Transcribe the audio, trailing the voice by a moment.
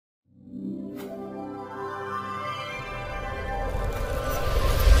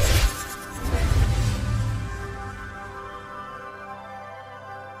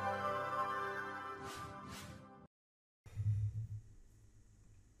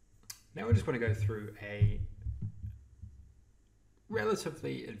Now I just want to go through a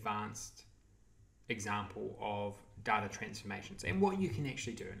relatively advanced example of data transformations and what you can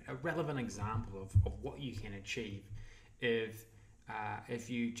actually do, a relevant example of what you can achieve if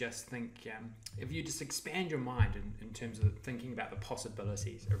you just think, if you just expand your mind in terms of thinking about the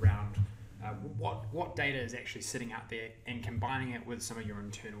possibilities around what data is actually sitting out there and combining it with some of your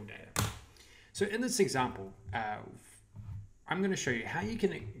internal data. So in this example, I'm going to show you how you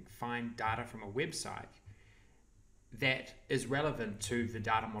can find data from a website that is relevant to the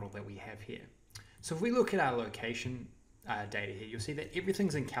data model that we have here. So if we look at our location data here, you'll see that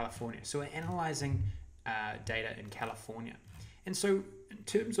everything's in California. So we're analyzing data in California. And so in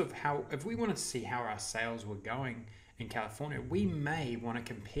terms of how, if we wanted to see how our sales were going in California, we may want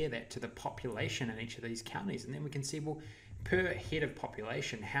to compare that to the population in each of these counties. And then we can see, well, per head of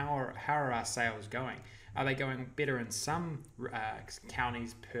population, how are our sales going? Are they going better in some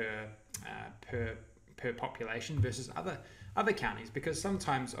counties per population versus other counties? Because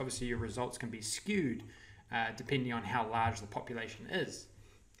sometimes obviously your results can be skewed depending on how large the population is,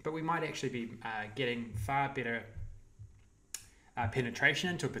 but we might actually be getting far better penetration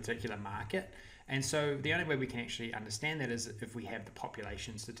into a particular market. And so the only way we can actually understand that is if we have the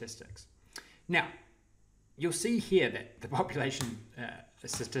population statistics. Now you'll see here that the population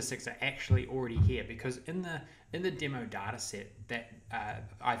statistics are actually already here, because in the demo data set that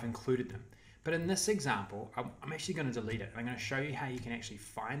I've included them. But in this example, I'm actually going to delete it. I'm going to show you how you can actually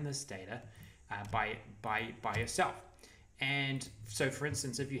find this data by yourself. And so, for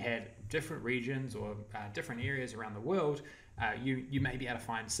instance, if you had different regions or different areas around the world, you may be able to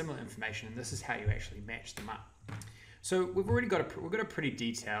find similar information, and this is how you actually match them up. So we've got a pretty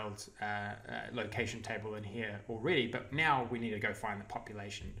detailed location table in here already, but now we need to go find the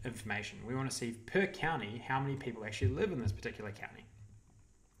population information. We want to see per county how many people actually live in this particular county.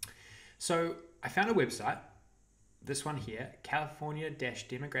 So I found a website, this one here,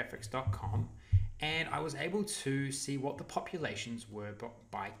 california-demographics.com, and I was able to see what the populations were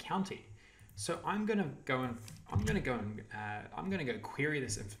by county. So I'm going to go query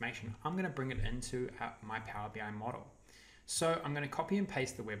this information. I'm going to bring it into my Power BI model. So I'm going to copy and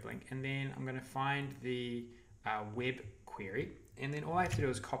paste the web link, and then I'm going to find the web query, and then all I have to do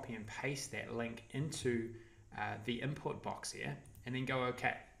is copy and paste that link into the input box here, and then go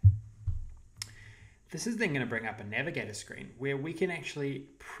OK. This is then going to bring up a navigator screen where we can actually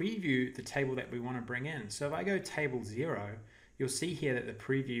preview the table that we want to bring in. So if I go table 0, you'll see here that the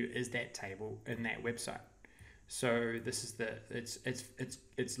preview is that table in that website. So this is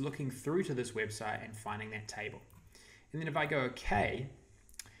it's looking through to this website and finding that table. And then if I go OK,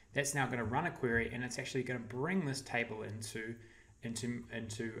 that's now going to run a query, and it's actually going to bring this table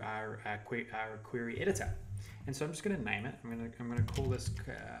into our query editor. And so I'm just going to name it. I'm going to call this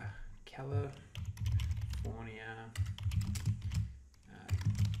California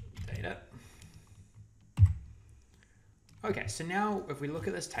data. Okay, so now if we look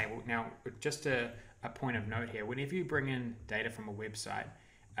at this table, now just a point of note here, whenever you bring in data from a website,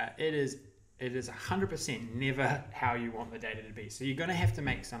 it is 100% never how you want the data to be. So you're going to have to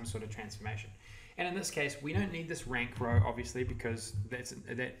make some sort of transformation. And in this case, we don't need this rank row, obviously, because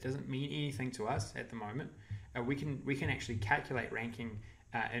that doesn't mean anything to us at the moment. We can actually calculate ranking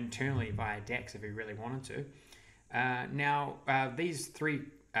internally via DAX if we really wanted to. Now these three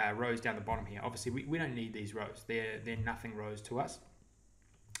rows down the bottom here, obviously we don't need these rows. They're nothing rows to us.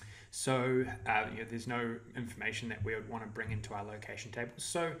 So there's no information that we would want to bring into our location table.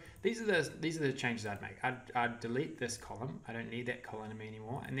 So these are the changes I'd make. I'd delete this column. I don't need that column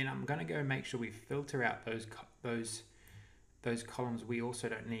anymore. And then I'm going to go make sure we filter out those columns we also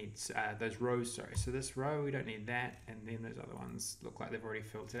don't need, those rows, sorry. So this row, we don't need that, and then those other ones look like they've already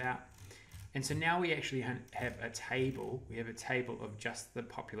filtered out. And so now we actually have a table. We have a table of just the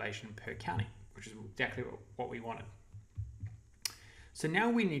population per county, which is exactly what we wanted. So now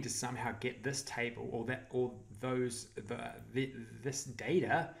we need to somehow get this table this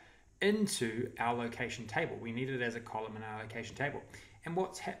data into our location table. We need it as a column in our location table. And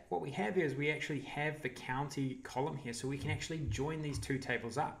what we have here is we actually have the county column here, so we can actually join these two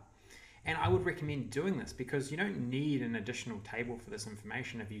tables up. And I would recommend doing this because you don't need an additional table for this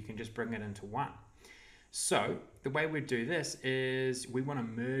information if you can just bring it into one. So the way we do this is we want to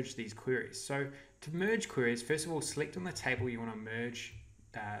merge these queries. So to merge queries, first of all, select on the table you want to merge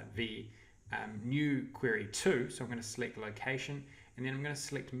the new query to. So I'm going to select location, and then I'm going to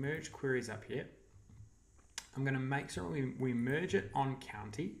select merge queries up here. I'm going to make sure we merge it on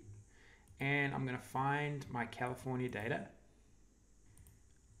county, and I'm going to find my California data.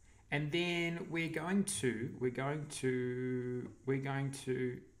 And then we're going to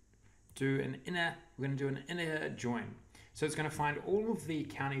do an inner join. So it's going to find all of the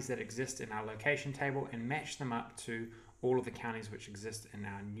counties that exist in our location table and match them up to all of the counties which exist in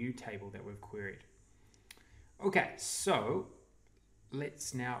our new table that we've queried. Okay, so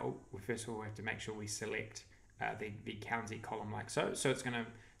let's now, first of all, we have to make sure we select the county column like so. So it's going to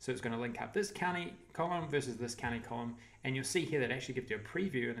link up this county column versus this county column, and you'll see here that actually gives you a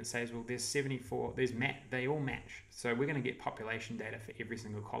preview, and it says, well, there's 74, they all match. So we're going to get population data for every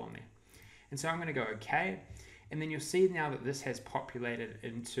single column there. And so I'm going to go OK, and then you'll see now that this has populated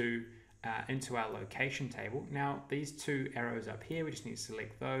into our location table. Now these two arrows up here, we just need to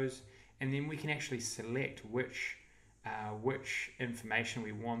select those, and then we can actually select which information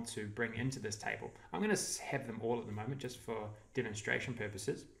we want to bring into this table. I'm going to have them all at the moment just for demonstration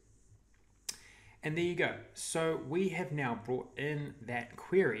purposes. And there you go. So we have now brought in that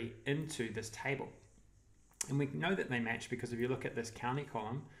query into this table. And we know that they match because if you look at this county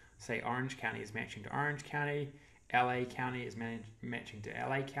column, say Orange County is matching to Orange County, LA County is matching to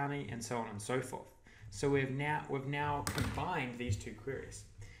LA County, and so on and so forth. So we've now combined these two queries.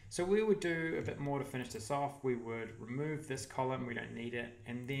 So we would do a bit more to finish this off. We would remove this column, we don't need it,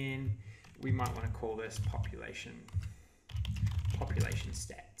 and then we might want to call this population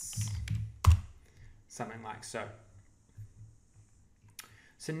stats, something like so.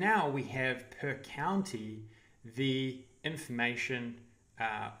 So now we have per county the information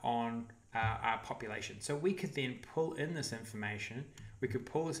on our population. So we could then pull in this information. We could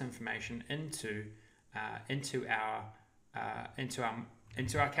pull this information into our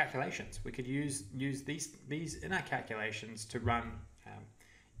calculations. We could use these in our calculations to run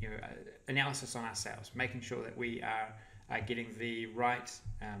analysis on our sales, making sure that we are getting the right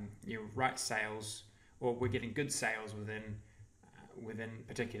right sales, or we're getting good sales within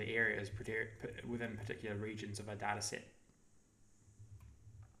particular areas, within particular regions of our data set.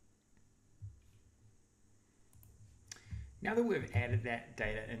 Now that we've added that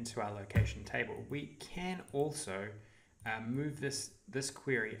data into our location table, we can also move this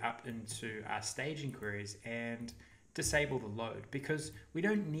query up into our staging queries and disable the load, because we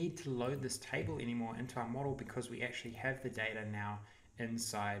don't need to load this table anymore into our model because we actually have the data now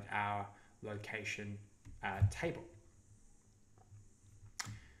inside our location table.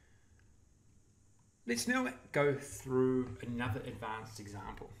 Let's now go through another advanced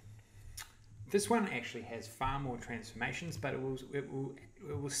example. This one actually has far more transformations, but it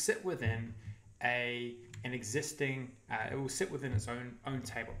will sit within an existing, it will sit within its own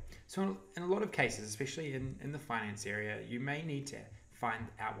table. So in a lot of cases, especially in the finance area, you may need to find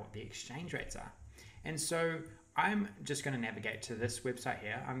out what the exchange rates are. And so I'm just going to navigate to this website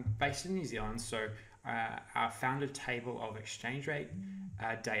here. I'm based in New Zealand, so I found a table of exchange rate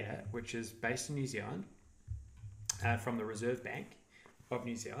data, which is based in New Zealand from the Reserve Bank of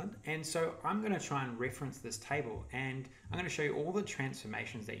New Zealand. And so I'm going to try and reference this table, and I'm going to show you all the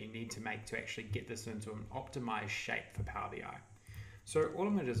transformations that you need to make to actually get this into an optimized shape for Power BI. So all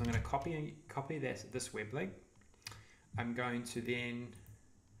I'm going to do is I'm going to copy this web link. I'm going to then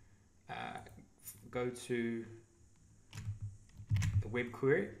go to the web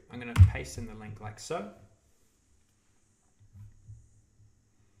query. I'm going to paste in the link like so.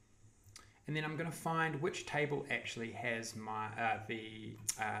 And then I'm going to find which table actually has my the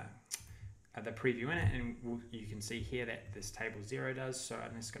preview in it, and you can see here that this table 0 does. So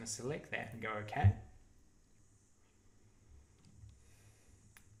I'm just going to select that and go OK.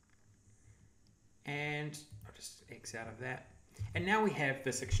 And I'll just X out of that. And now we have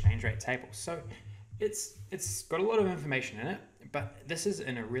this exchange rate table. So it's got a lot of information in it, but this is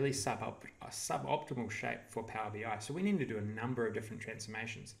in a really suboptimal shape for Power BI. So we need to do a number of different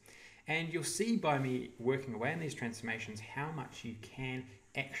transformations. And you'll see by me working away on these transformations how much you can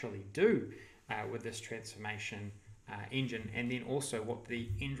actually do with this transformation engine, and then also what the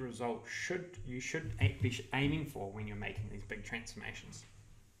end result you should be aiming for when you're making these big transformations.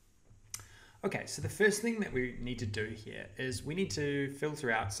 Okay, so the first thing that we need to do here is we need to filter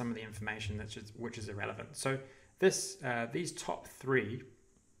out some of the information which is irrelevant. So these top 3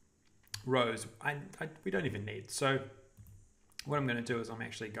 rows we don't even need. So what I'm going to do is I'm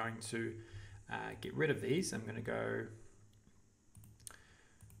actually going to get rid of these. I'm going to go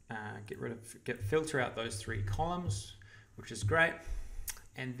filter out those 3 columns, which is great.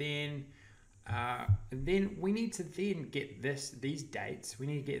 And then we need to then get these dates. We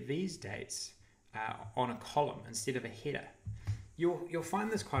need to get these dates on a column instead of a header. You'll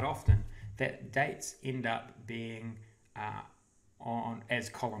find this quite often, that dates end up being as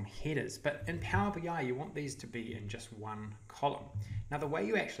column headers, but in Power BI you want these to be in just one column. Now the way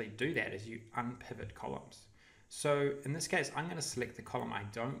you actually do that is you unpivot columns. So in this case, I'm going to select the column I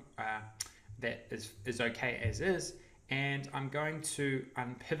don't, that is okay as is, and I'm going to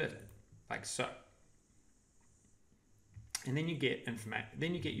unpivot it like so. And then you get information.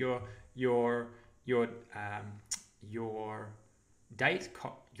 Then you get your date,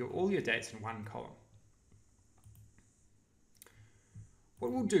 all your dates in one column.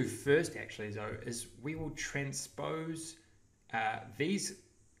 What we'll do first, actually, though, is we will transpose these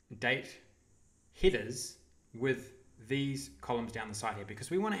date headers with these columns down the side here,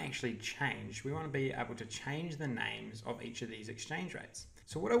 because we want to actually change. We want to be able to change the names of each of these exchange rates.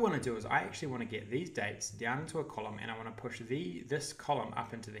 So what I want to do is I actually want to get these dates down into a column, and I want to push this column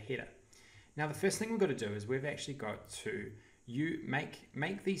up into the header. Now the first thing we've got to do is we've actually got to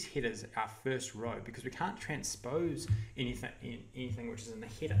make these headers our first row, because we can't transpose anything which is in the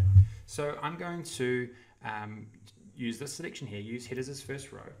header. So I'm going to use this selection here, use headers as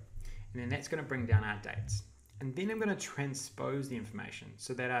first row, and then that's going to bring down our dates. And then I'm going to transpose the information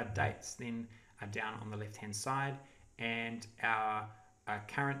so that our dates then are down on the left hand side, and our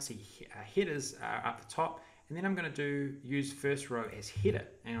currency headers are up the top. And then I'm going to use first row as header,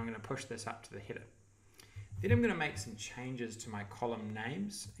 and I'm going to push this up to the header. Then I'm going to make some changes to my column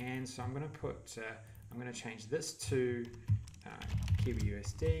names, and so I'm going to change this to Kiwi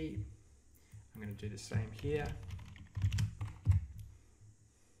USD. I'm going to do the same here.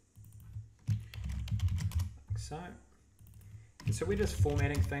 Like so. And so we're just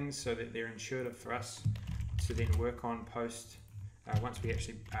formatting things so that they're intuitive for us to then work on post once we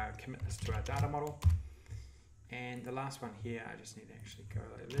actually commit this to our data model. And the last one here, I just need to actually go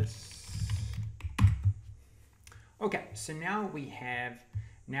like this. Okay, so now we have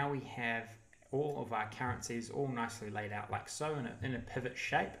all of our currencies all nicely laid out like so in a pivot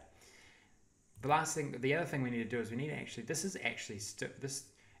shape. The other thing we need to do is we need to actually,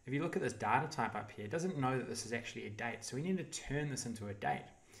 if you look at this data type up here, it doesn't know that this is actually a date. So we need to turn this into a date.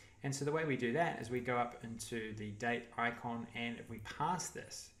 And so the way we do that is we go up into the date icon, and if we pass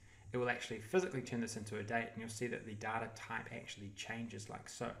this, it will actually physically turn this into a date, and you'll see that the data type actually changes like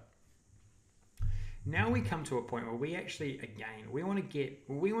so. Now we come to a point where we actually, again, we want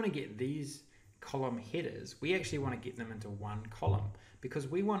to get these column headers, we actually want to get them into one column, because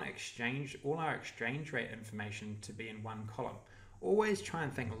we want to exchange all our exchange rate information to be in one column. Always try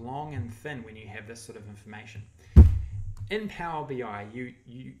and think long and thin when you have this sort of information. In Power BI,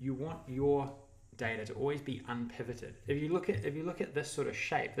 you want your data to always be unpivoted. If you look at this sort of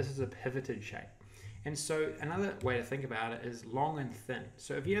shape, this is a pivoted shape. And so another way to think about it is long and thin.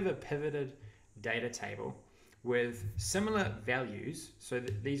 So if you have a pivoted data table with similar values, so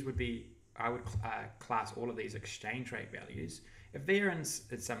that these would be, I would class all of these exchange rate values. If they're in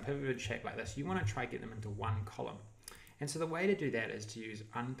some pivoted shape like this, you want to try to get them into one column. And so the way to do that is to use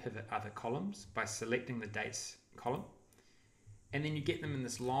unpivot other columns by selecting the dates column. And then you get them in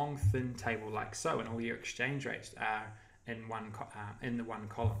this long, thin table like so, and all your exchange rates are in the one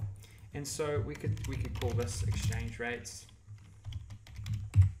column. And so we could call this exchange rates,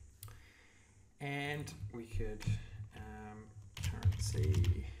 and we could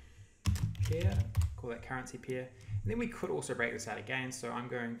currency pair, call that currency pair. And then we could also break this out again. So I'm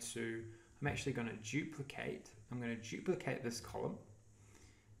actually going to duplicate. I'm going to duplicate this column.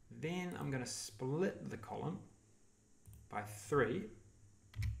 Then I'm going to split the column by 3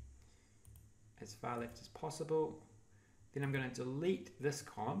 as far left as possible. Then I'm going to delete this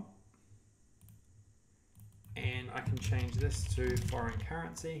column, and I can change this to foreign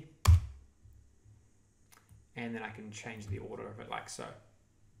currency, and then I can change the order of it like so.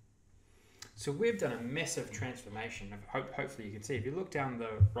 So we've done a massive transformation. Hopefully you can see, if you look down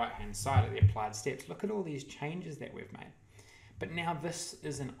the right hand side of the applied steps, look at all these changes that we've made. But now this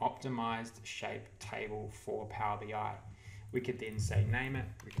is an optimized shape table for Power BI. We could then say name it,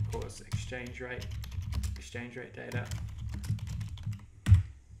 we could call this exchange rate data,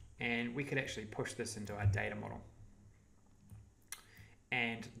 and we could actually push this into our data model.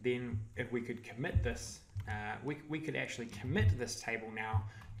 And then if we could commit this, we could actually commit this table now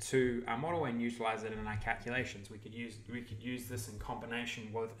to our model and utilize it in our calculations. We could use this in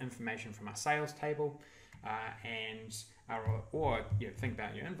combination with information from our sales table, or think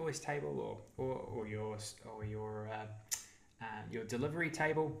about your invoice table or your delivery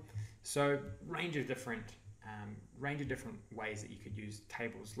table. So range of different ways that you could use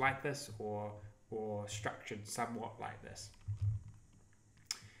tables like this, or structured somewhat like this.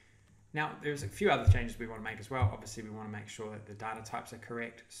 Now there's a few other changes we want to make as well. Obviously we want to make sure that the data types are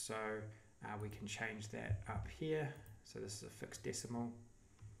correct, so we can change that up here. So this is a fixed decimal.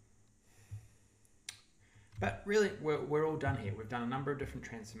 But really, we're all done here. We've done a number of different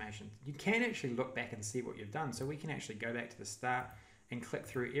transformations. You can actually look back and see what you've done. So we can actually go back to the start and click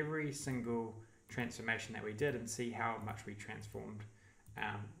through every single transformation that we did and see how much we transformed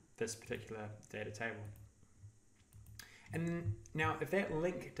this particular data table. And now, if that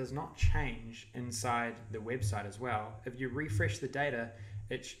link does not change inside the website as well, if you refresh the data,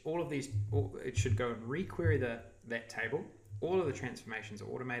 it should go and requery that table. All of the transformations are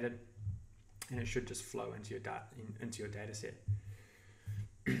automated, and it should just flow into your data set.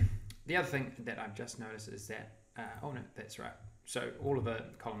 The other thing that I've just noticed is that oh no, that's right. So all of the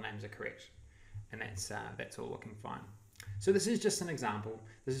column names are correct, and that's all looking fine. So this is just an example.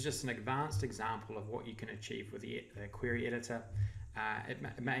 This is just an advanced example of what you can achieve with the query editor.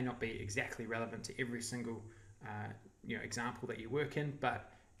 It may not be exactly relevant to every single example that you work in,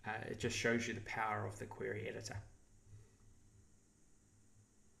 but it just shows you the power of the query editor.